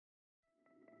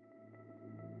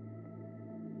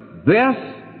This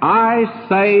I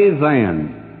say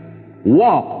then,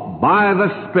 walk by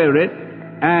the Spirit,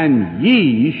 and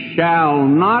ye shall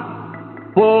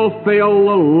not fulfill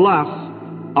the lust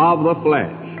of the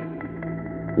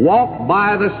flesh. Walk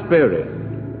by the Spirit.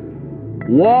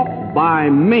 Walk by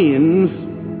means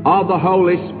of the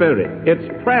Holy Spirit.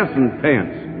 It's present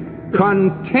tense.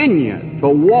 Continue to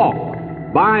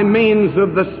walk by means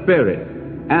of the Spirit.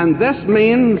 And this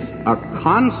means a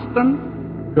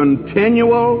constant,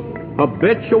 continual,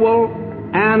 habitual,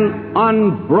 and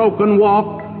unbroken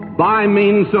walk by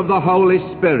means of the Holy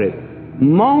Spirit.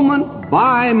 Moment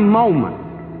by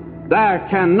moment. There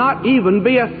cannot even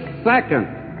be a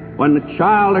second when the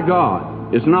child of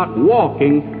God is not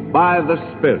walking by the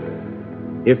Spirit.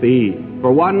 If he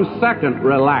for 1 second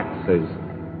relaxes,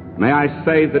 may I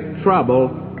say that trouble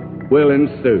will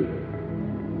ensue.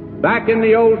 Back in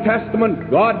the Old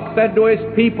Testament, God said to His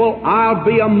people, I'll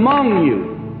be among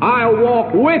you. I'll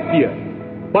walk with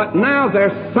you. But now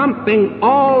there's something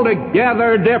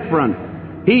altogether different.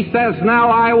 He says,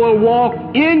 now I will walk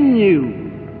in you.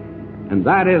 And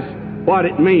that is what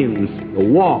it means to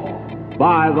walk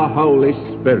by the Holy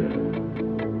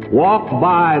Spirit. Walk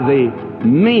by the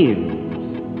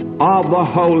means of the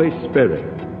Holy Spirit.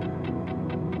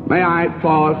 May I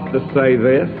pause to say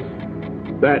this,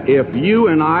 that if you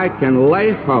and I can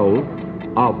lay hold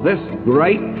of this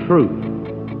great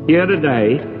truth here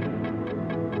today,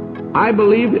 I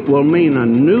believe it will mean a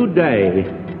new day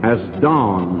has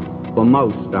dawned for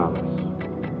most of us.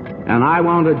 And I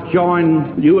want to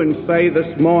join you and say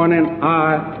this morning,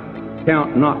 I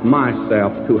count not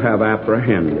myself to have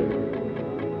apprehended.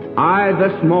 I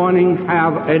this morning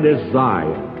have a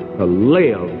desire to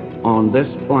live on this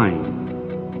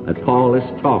plane that Paul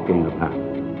is talking about.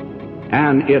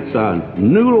 And it's a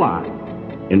new life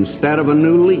instead of a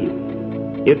new leaf.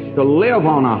 It's to live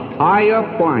on a higher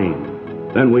plane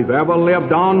than we've ever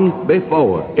lived on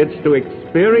before. It's to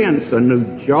experience a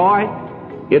new joy.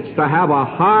 It's to have a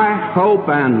high hope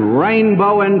and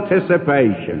rainbow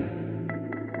anticipation.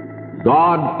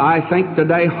 God, I think,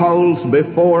 today holds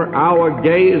before our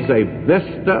gaze a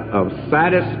vista of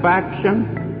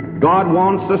satisfaction. God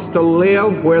wants us to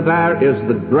live where there is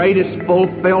the greatest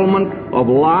fulfillment of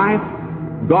life.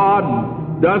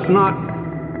 God does not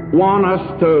want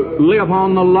us to live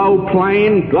on the low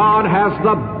plane. God has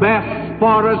the best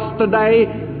for us today,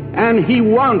 and He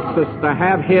wants us to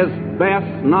have His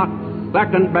best, not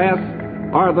second best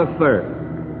or the third.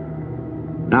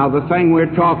 Now, the thing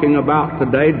we're talking about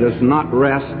today does not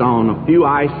rest on a few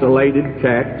isolated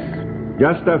texts,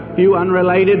 just a few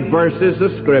unrelated verses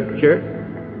of Scripture,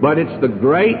 but it's the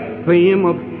great theme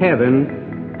of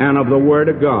heaven and of the Word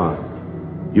of God.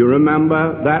 You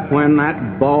remember that when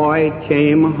that boy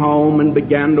came home and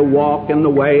began to walk in the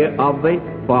way of the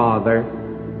Father,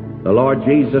 the Lord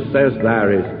Jesus says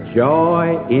there is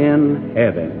joy in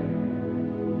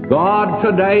heaven. God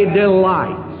today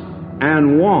delights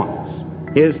and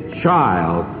wants His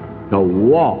child to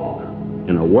walk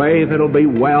in a way that'll be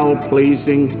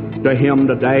well-pleasing to Him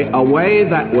today, a way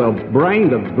that will bring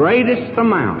the greatest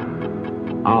amount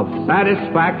of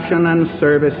satisfaction and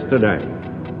service today.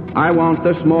 I want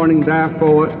this morning,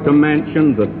 therefore, to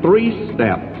mention the 3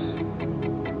 steps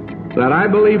that I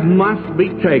believe must be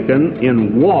taken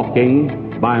in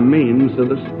walking by means of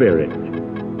the Spirit.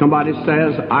 Somebody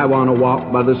says, I want to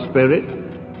walk by the Spirit.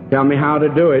 Tell me how to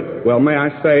do it. Well, may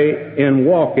I say, in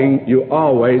walking, you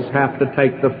always have to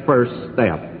take the first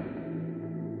step.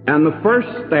 And the first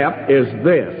step is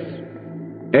this: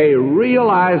 a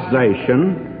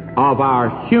realization of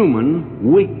our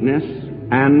human weakness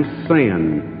and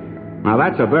sin. Now,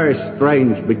 that's a very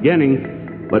strange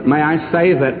beginning, but may I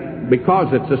say that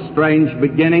because it's a strange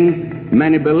beginning,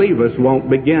 many believers won't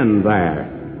begin there.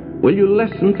 Will you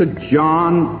listen to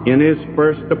John in his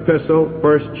first epistle,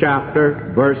 1st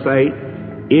chapter, verse 8?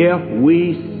 If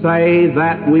we say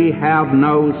that we have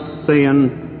no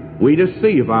sin, we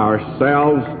deceive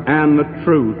ourselves, and the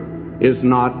truth is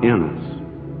not in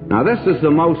us. Now, this is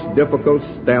the most difficult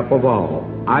step of all.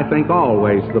 I think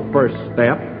always the first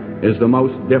step is the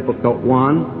most difficult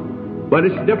one, but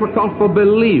it's difficult for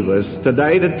believers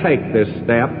today to take this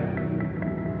step.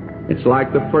 It's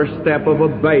like the first step of a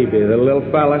baby. The little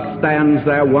fella stands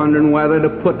there wondering whether to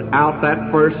put out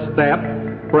that first step,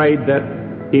 afraid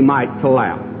that he might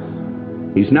collapse.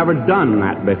 He's never done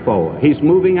that before. He's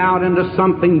moving out into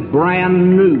something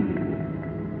brand new.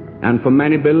 And for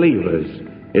many believers,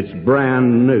 it's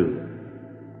brand new.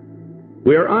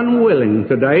 We're unwilling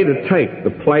today to take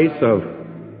the place of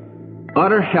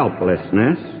utter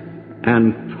helplessness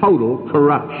and total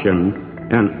corruption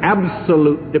and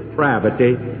absolute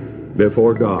depravity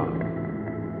before God.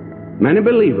 Many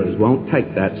believers won't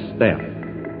take that step.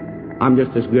 I'm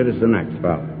just as good as the next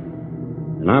fellow.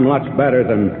 And I'm much better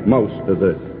than most of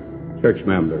the church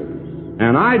members.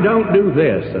 And I don't do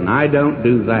this and I don't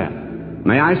do that.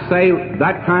 May I say,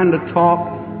 that kind of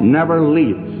talk never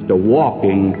leads to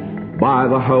walking by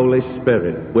the Holy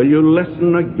Spirit. Will you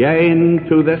listen again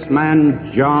to this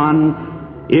man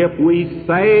John? If we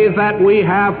say that we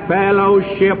have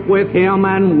fellowship with him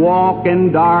and walk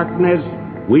in darkness,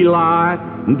 we lie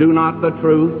and do not the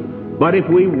truth. But if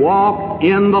we walk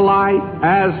in the light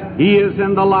as he is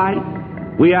in the light,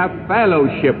 we have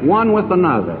fellowship one with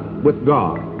another, with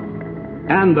God.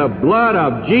 And the blood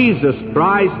of Jesus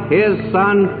Christ, his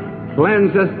Son,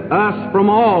 cleanseth us from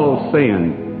all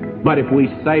sin. But if we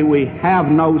say we have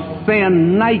no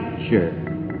sin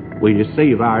nature, we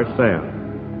deceive ourselves.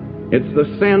 It's the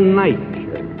sin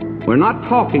nature. We're not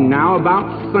talking now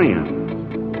about sin.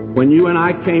 When you and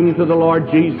I came to the Lord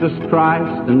Jesus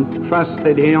Christ and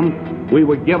trusted him, we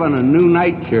were given a new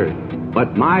nature.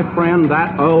 But my friend,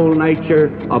 that old nature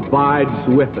abides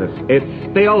with us.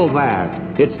 It's still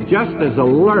there. It's just as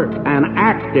alert and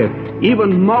active,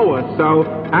 even more so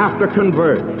after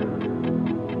conversion.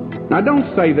 Now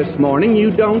don't say this morning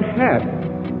you don't have it.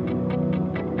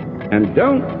 And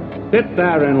don't sit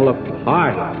there and look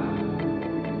pious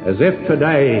as if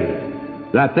today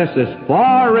that this is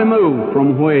far removed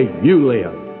from where you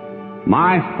live.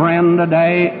 My friend,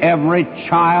 today every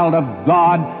child of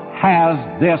God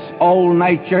has this old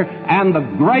nature, and the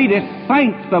greatest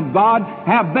saints of God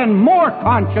have been more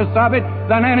conscious of it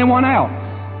than anyone else.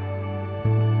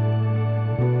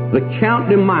 The Count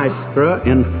de Maistre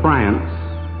in France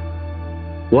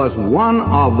was one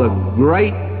of the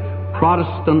great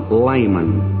Protestant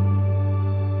laymen.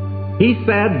 He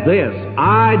said this,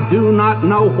 "I do not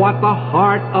know what the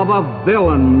heart of a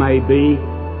villain may be.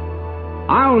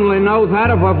 I only know that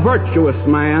of a virtuous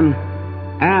man,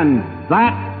 and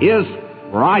that is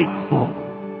frightful."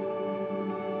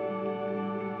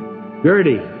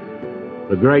 Goethe,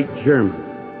 the great German,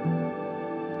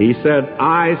 he said,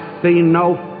 "I see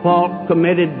no fault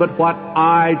committed but what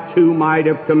I too might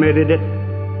have committed it."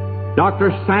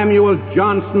 Dr. Samuel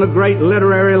Johnson, the great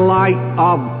literary light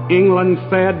of England,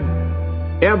 said,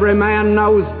 "Every man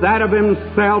knows that of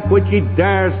himself which he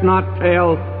dares not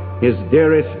tell his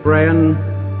dearest friend."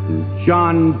 And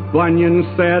John Bunyan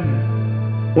said,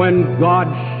 "When God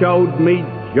showed me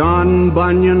John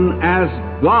Bunyan as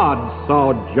God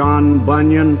saw John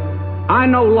Bunyan, I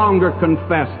no longer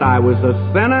confessed I was a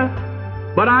sinner,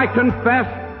 but I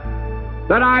confessed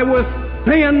that I was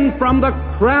sin from the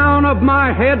crown of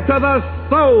my head to the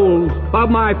soles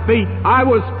of my feet. I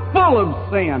was full of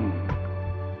sin."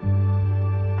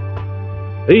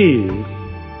 These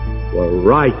were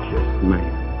righteous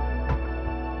men.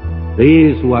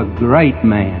 These were great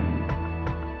men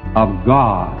of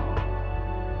God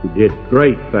who did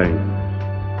great things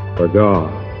for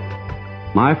God.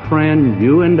 My friend,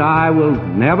 you and I will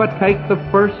never take the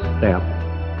first step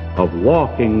of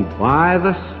walking by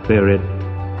the Spirit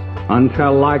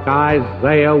until, like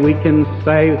Isaiah, we can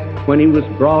say when he was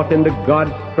brought into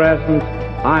God's presence,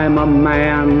 "I am a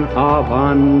man of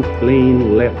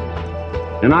unclean lips,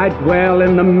 and I dwell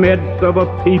in the midst of a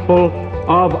people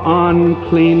of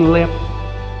unclean lips."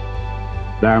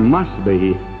 There must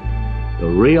be the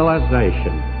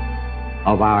realization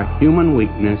of our human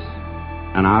weakness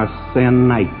and our sin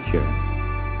nature.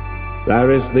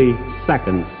 There is the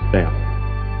second step,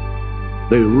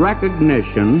 the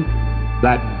recognition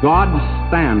that God's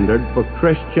standard for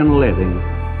Christian living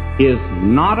is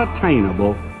not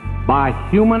attainable by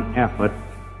human effort,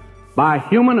 by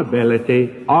human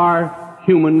ability, or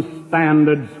human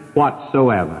standards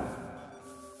whatsoever.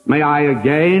 May I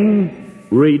again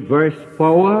read verse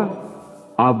 4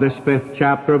 of this 5th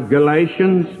chapter of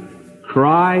Galatians.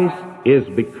 "Christ is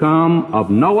become of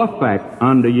no effect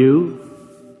unto you.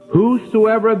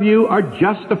 Whosoever of you are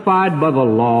justified by the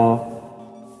law,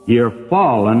 ye are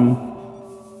fallen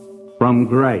from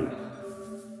grace."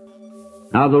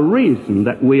 Now the reason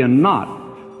that we are not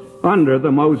under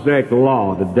the Mosaic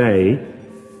law today,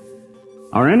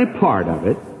 or any part of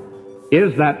it,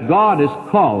 is that God has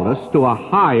called us to a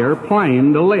higher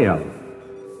plane to live.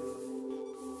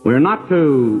 We're not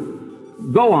to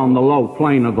go on the low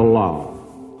plane of the law.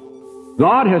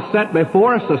 God has set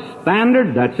before us a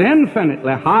standard that's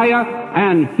infinitely higher,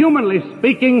 and humanly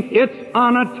speaking, it's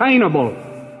unattainable.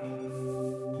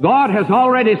 God has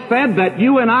already said that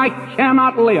you and I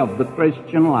cannot live the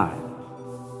Christian life.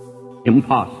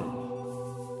 Impossible.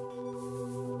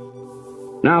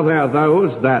 Now there are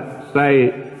those that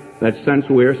say that since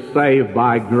we're saved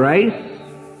by grace,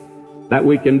 that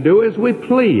we can do as we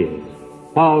please.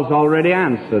 Paul's already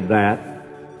answered that.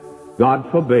 God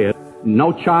forbid.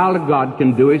 No child of God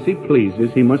can do as he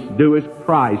pleases. He must do as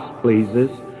Christ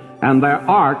pleases. And there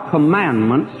are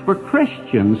commandments for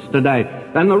Christians today.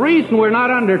 And the reason we're not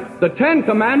under the Ten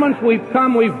Commandments, we've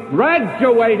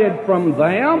graduated from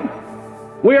them.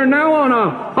 We are now on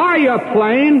a higher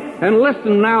plane, and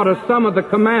listen now to some of the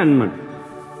commandments.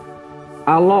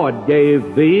 Our Lord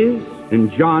gave these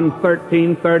in John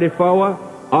 13:34.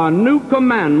 A new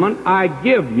commandment I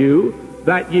give you,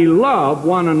 that ye love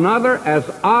one another as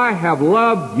I have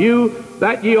loved you,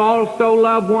 that ye also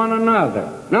love one another.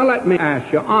 Now let me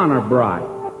ask you, honor bright,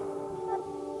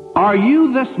 are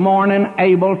you this morning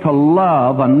able to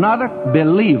love another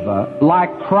believer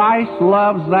like Christ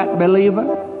loves that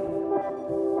believer?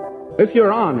 If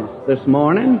you're honest this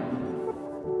morning,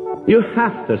 you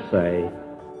have to say,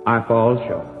 I fall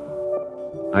short.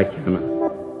 I cannot.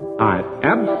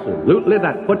 Absolutely,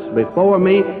 that puts before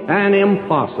me an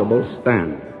impossible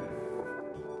standard.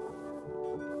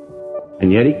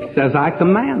 And yet he says, I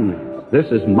command this.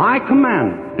 This is my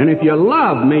commandment. And if you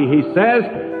love me, he says,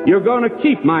 you're going to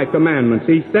keep my commandments.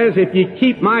 He says, if ye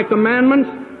keep my commandments,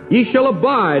 ye shall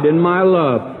abide in my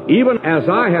love, even as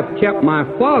I have kept my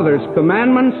Father's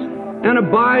commandments and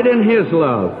abide in his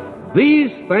love.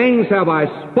 These things have I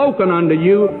spoken unto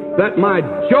you, that my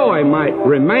joy might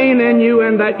remain in you,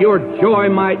 and that your joy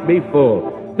might be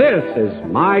full. This is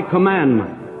my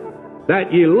commandment,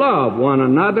 that ye love one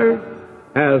another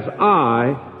as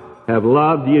I have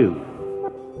loved you.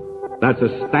 That's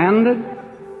a standard,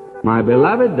 my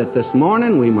beloved, that this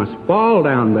morning we must fall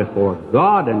down before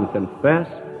God and confess,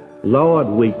 Lord,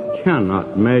 we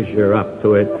cannot measure up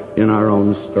to it in our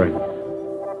own strength.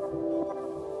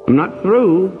 I'm not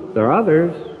through. There are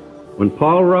others. When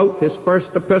Paul wrote his first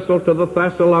epistle to the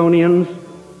Thessalonians,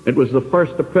 it was the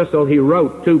first epistle he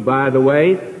wrote, too, by the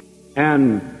way.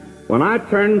 And when I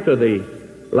turn to the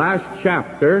last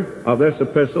chapter of this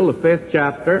epistle, the 5th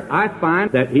chapter, I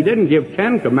find that he didn't give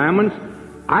 10 commandments.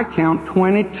 I count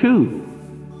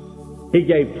 22. He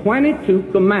gave 22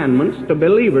 commandments to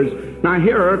believers. Now,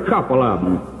 here are a couple of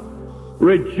them.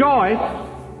 Rejoice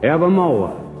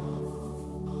evermore.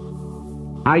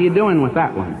 How you doing with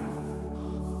that one?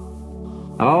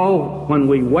 Oh, when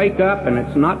we wake up and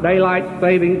it's not daylight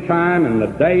saving time and the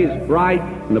day is bright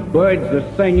and the birds are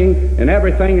singing and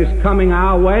everything is coming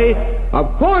our way,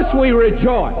 of course we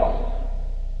rejoice.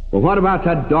 Well, what about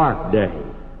that dark day?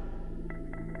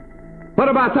 What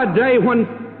about that day when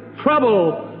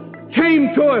trouble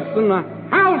came to us and the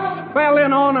house fell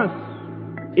in on us?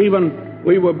 Even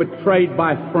we were betrayed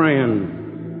by friends.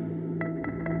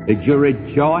 Did you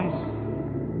rejoice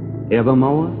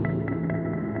evermore?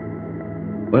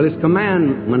 Well, his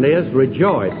commandment is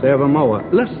rejoice evermore.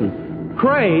 Listen,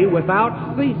 pray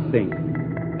without ceasing.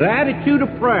 The attitude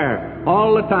of prayer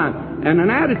all the time. And an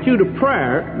attitude of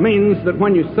prayer means that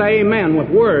when you say amen with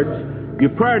words,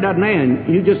 your prayer doesn't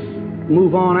end. You just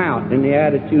move on out in the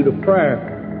attitude of prayer.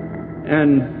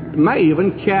 And may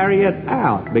even carry it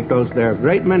out, because there are a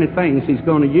great many things he's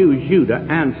going to use you to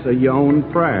answer your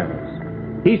own prayers.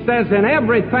 He says, in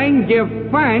everything give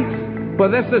thanks, for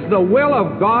this is the will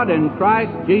of God in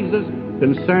Christ Jesus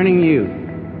concerning you.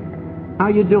 How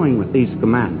are you doing with these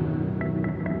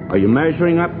commandments? Are you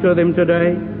measuring up to them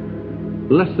today?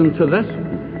 Listen to this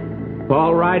one.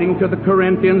 Paul writing to the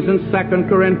Corinthians in 2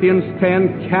 Corinthians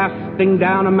 10, casting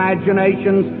down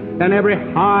imaginations and every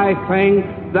high thing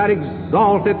that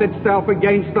exalteth itself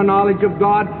against the knowledge of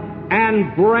God,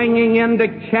 and bringing into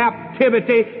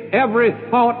captivity every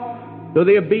thought to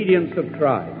the obedience of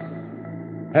Christ.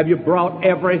 Have you brought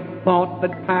every thought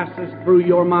that passes through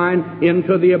your mind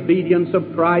into the obedience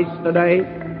of Christ today?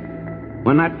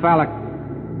 When that fella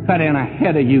cut in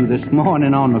ahead of you this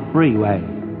morning on the freeway,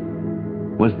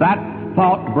 was that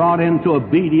thought brought into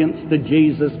obedience to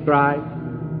Jesus Christ?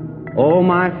 Oh,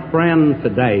 my friend,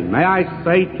 today, may I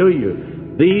say to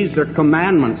you, these are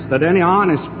commandments that any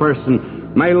honest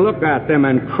person may look at them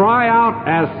and cry out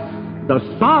as the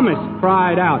psalmist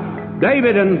cried out.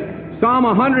 David in Psalm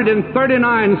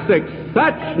 139:6,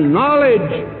 such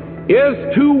knowledge is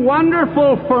too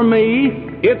wonderful for me.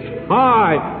 It's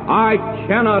high. I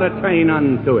cannot attain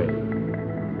unto it.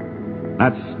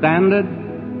 That standard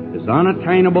is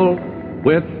unattainable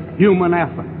with human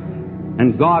effort.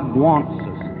 And God wants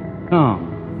us to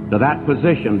come to that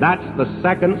position. That's the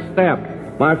second step.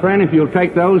 My friend, if you'll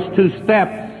take those 2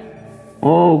 steps,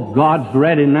 oh, God's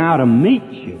ready now to meet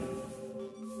you.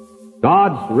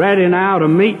 God's ready now to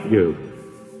meet you.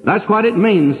 That's what it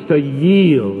means to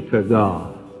yield to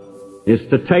God, is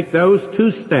to take those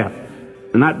 2 steps.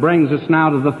 And that brings us now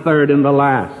to the third and the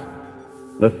last.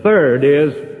 The third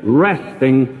is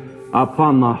resting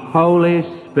upon the Holy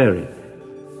Spirit.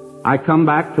 I come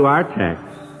back to our text.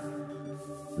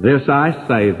 This I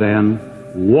say then,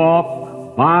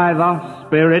 walk by the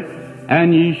Spirit,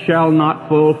 and ye shall not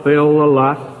fulfill the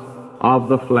lusts of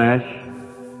the flesh.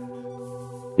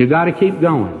 You got to keep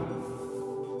going.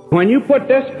 When you put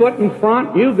this foot in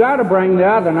front, you got to bring the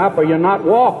other one up or you're not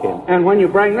walking. And when you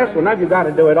bring this one up, you got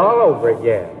to do it all over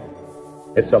again.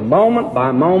 It's a moment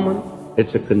by moment.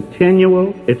 It's a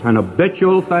continual, it's an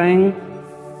habitual thing.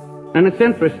 And it's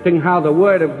interesting how the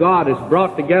Word of God has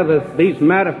brought together these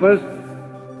metaphors.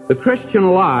 The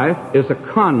Christian life is a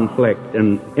conflict,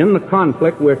 and in the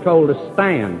conflict we're told to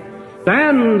stand.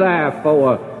 Stand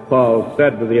therefore, Paul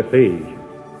said to the Ephesians.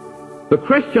 The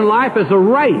Christian life is a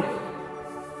race,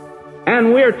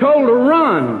 and we're told to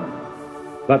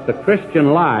run. But the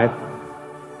Christian life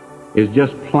is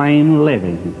just plain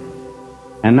living,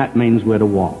 and that means we're to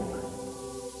walk.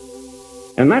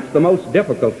 And that's the most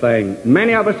difficult thing.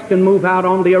 Many of us can move out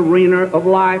on the arena of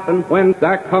life, and when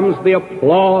there comes the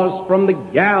applause from the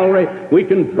gallery, we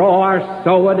can draw our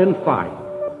sword and fight.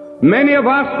 Many of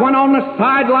us, when on the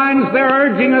sidelines they're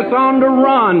urging us on to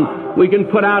run, we can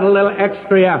put out a little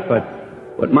extra effort.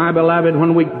 But my beloved,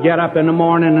 when we get up in the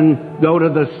morning and go to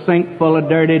the sink full of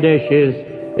dirty dishes,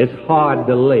 it's hard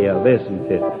to live,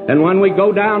 isn't it? And when we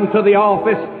go down to the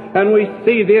office and we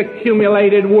see the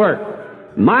accumulated work,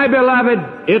 my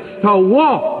beloved, it's to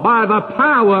walk by the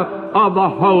power of the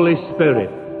Holy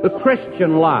Spirit, the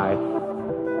Christian life.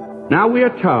 Now we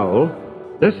are told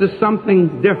this is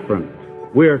something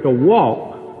different. We are to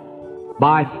walk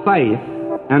by faith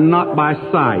and not by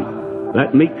sight.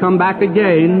 Let me come back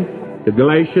again to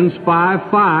Galatians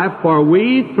 5:5. For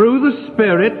we, through the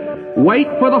Spirit, wait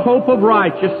for the hope of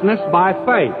righteousness by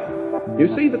faith.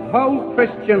 You see, the whole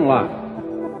Christian life,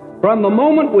 from the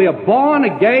moment we are born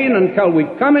again until we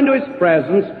come into His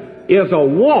presence, is a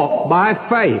walk by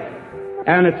faith.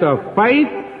 And it's a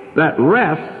faith that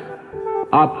rests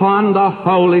upon the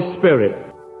Holy Spirit.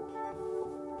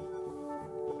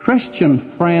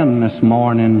 Christian friend this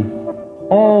morning,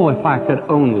 oh, if I could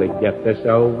only get this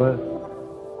over.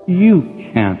 You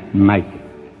can't make it.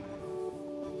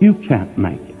 You can't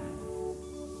make it.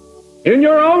 In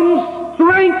your own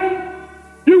strength,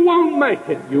 you won't make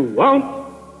it. You won't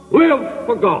live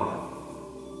for God.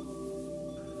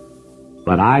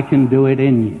 But I can do it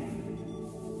in you.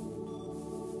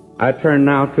 I turn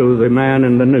now to the man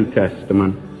in the New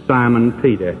Testament, Simon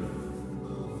Peter.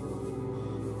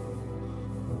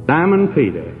 Simon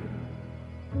Peter.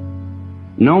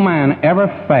 No man ever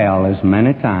fell as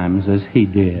many times as he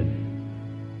did.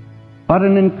 What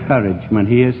an encouragement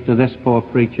he is to this poor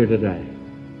preacher today.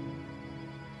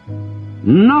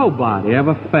 Nobody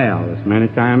ever fell as many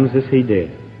times as he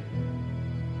did.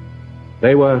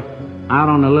 They were out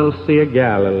on the little Sea of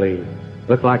Galilee.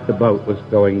 Looked like the boat was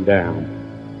going down.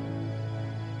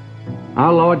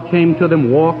 Our Lord came to them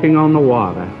walking on the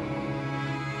water.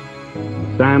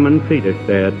 Simon Peter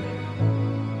said,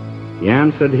 he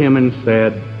answered him and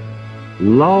said,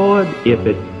 Lord, if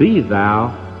it be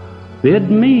thou, bid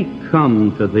me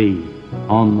come to thee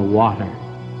on the water.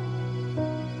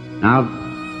 Now,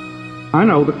 I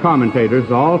know the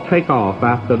commentators all take off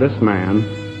after this man,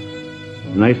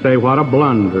 and they say what a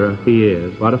blunderer he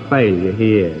is, what a failure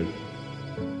he is.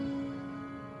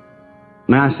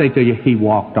 May I say to you, he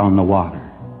walked on the water.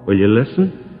 Will you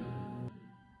listen?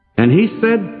 And he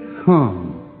said,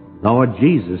 come. Lord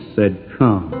Jesus said,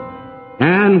 come.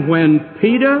 And when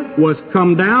Peter was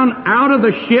come down out of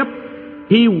the ship,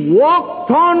 he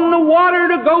walked on the water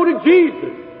to go to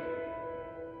Jesus.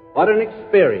 What an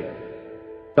experience.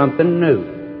 Something new.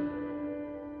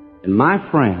 And my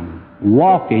friend,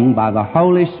 walking by the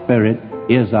Holy Spirit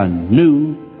is a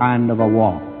new kind of a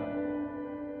walk.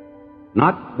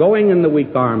 Not going in the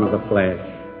weak arm of the flesh.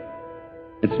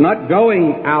 It's not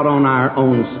going out on our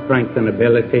own strength and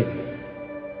ability.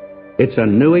 It's a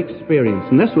new experience.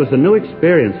 And this was a new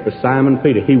experience for Simon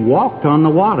Peter. He walked on the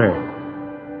water.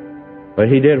 But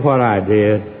he did what I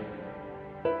did.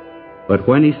 But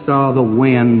when he saw the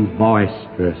wind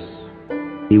boisterous,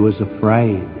 he was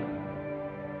afraid.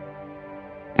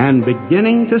 And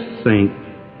beginning to sink,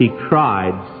 he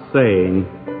cried, saying,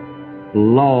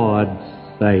 Lord,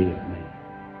 save me.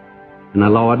 And the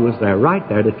Lord was there, right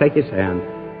there, to take his hand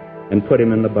and put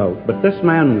him in the boat. But this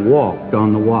man walked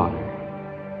on the water.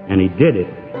 And he did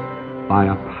it by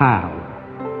a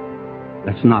power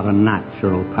that's not a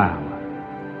natural power.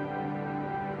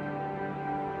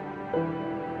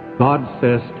 God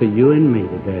says to you and me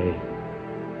today,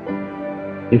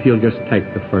 if you'll just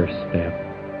take the first step,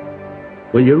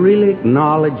 will you really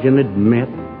acknowledge and admit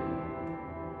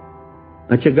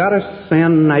that you got a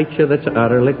sin nature that's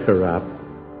utterly corrupt,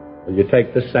 will you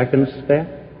take the second step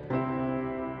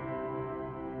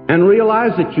and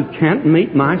realize that you can't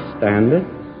meet my standards?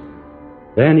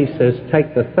 Then he says,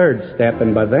 take the third step,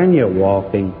 and by then you're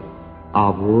walking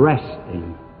of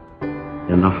resting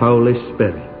in the Holy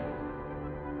Spirit.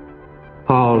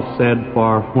 Paul said,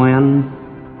 for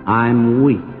when I'm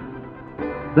weak,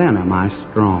 then am I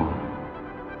strong.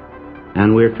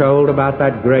 And we're told about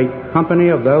that great company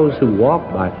of those who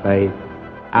walk by faith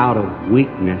out of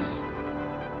weakness.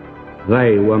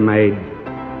 They were made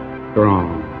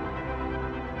strong.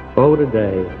 Oh,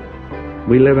 today,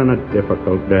 we live in a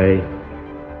difficult day.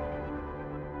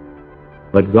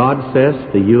 But God says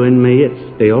to you and me,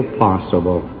 it's still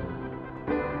possible.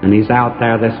 And He's out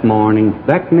there this morning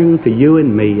beckoning to you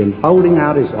and me and holding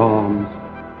out His arms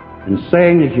and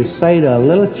saying, as you say to a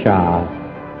little child,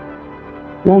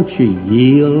 won't you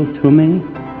yield to me?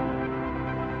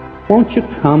 Won't you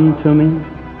come to me?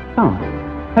 Come,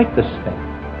 take the step.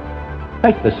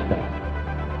 Take the step.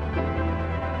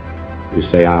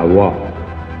 You say, I'll walk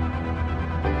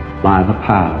by the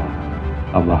power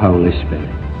of the Holy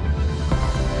Spirit.